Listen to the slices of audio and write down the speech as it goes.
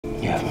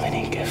have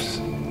many gifts.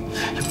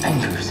 Your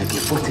anger is a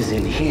gift. What is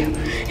in here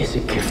is a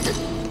gift.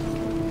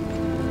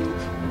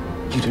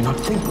 You do not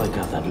think like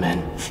other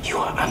men. You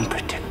are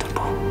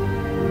unpredictable.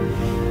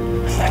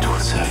 And that will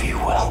serve you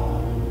well.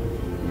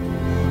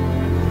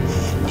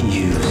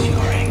 Use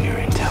your anger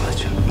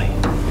intelligently.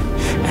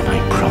 And I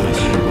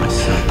promise you, my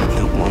son,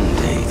 that one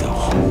day the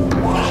whole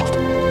world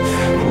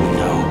will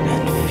know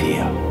and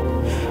fear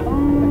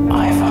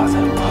Ivar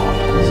the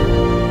Boneless.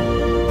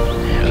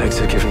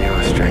 Elixir have given you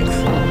a strength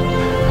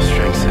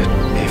that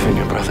even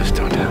your brothers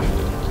don't have.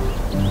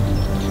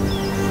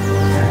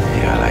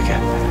 You are like a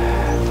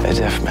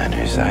deaf man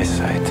whose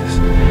eyesight is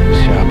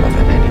sharper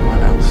than anyone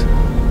else.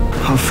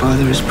 Our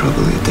father is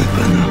probably dead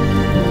by now.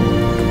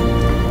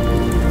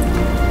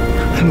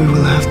 And we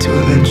will have to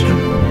avenge him.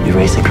 You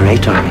raise a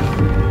great army.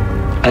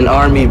 An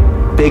army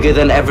bigger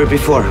than ever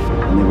before.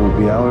 And they will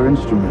be our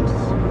instruments.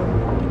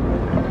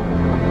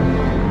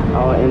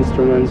 Our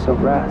instruments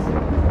of wrath.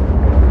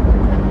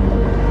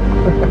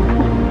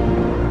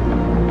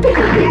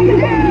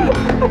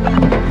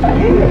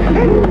 And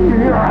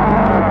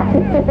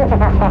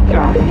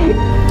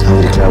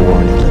we declare war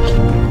on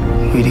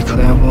England. We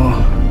declare war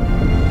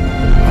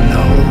on the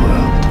whole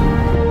world.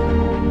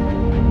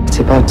 It's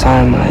about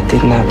time I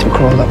didn't have to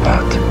crawl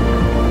about.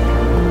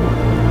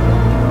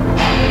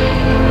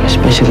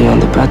 Especially on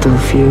the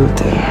battlefield.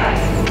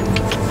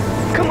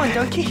 Come on,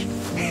 donkey.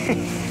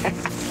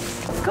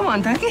 Come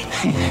on, donkey.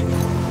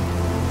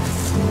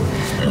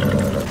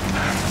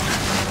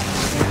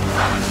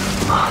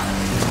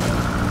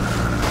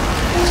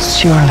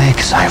 It's your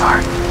legs,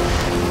 Ivar.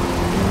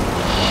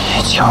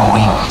 It's your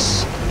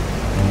wings.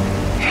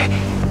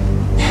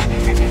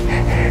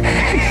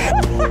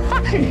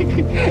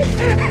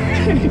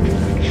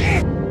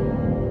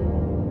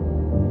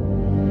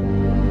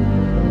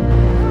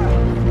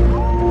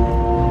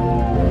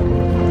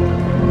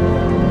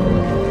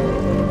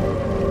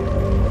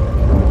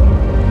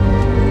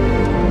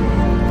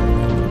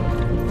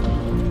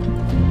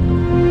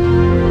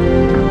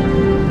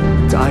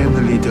 I am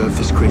the leader of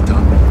this great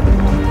army.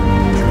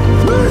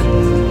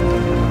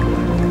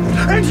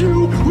 And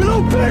you will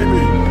obey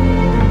me!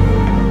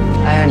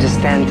 I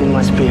understand it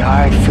must be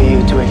hard for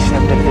you to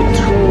accept that the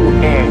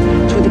true heir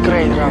to the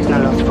great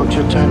Ragnar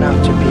should turn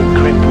out to be a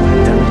cripple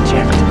and a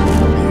rejected.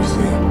 You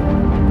see,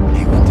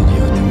 he wanted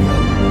you to be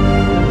alone.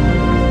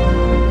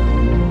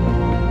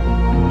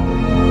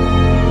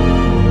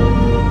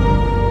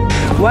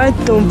 Why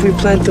don't we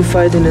plan to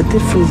fight in a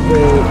different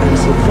way and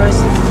surprise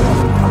them?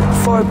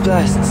 4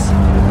 blasts.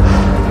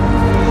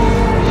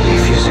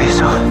 If you say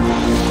so.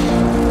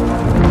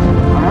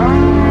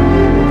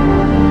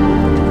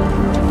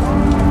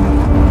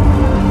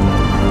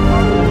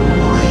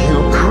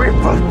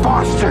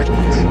 Bastard!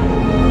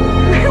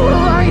 You were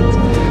right!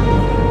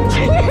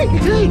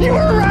 You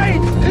were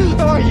right!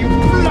 Oh, you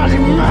bloody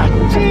mad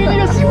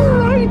genius! You were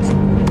right!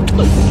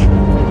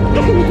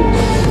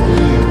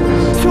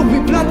 So we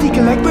bloody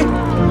collect it.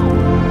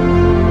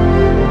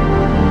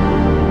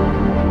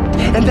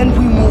 And then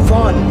we move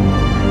on.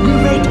 We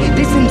raid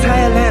this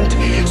entire land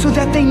so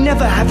that they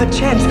never have a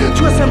chance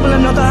to assemble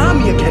another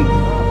army again.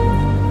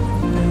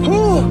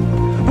 Who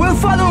will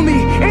follow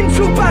me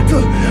into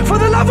battle for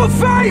the love of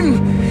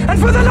fame? And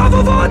for the love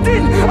of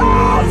Odin,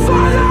 all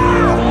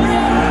follow!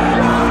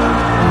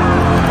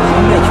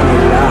 You make me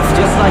laugh,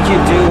 just like you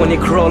do when you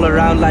crawl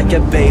around like a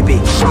baby.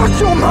 Shut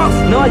your mouth!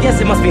 No, I guess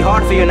it must be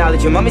hard for you now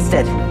that your mom is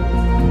dead.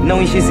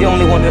 Knowing she's the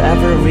only one who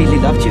ever really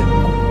loved you.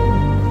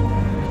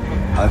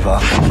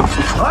 Ivar.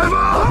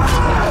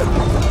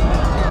 Ivar!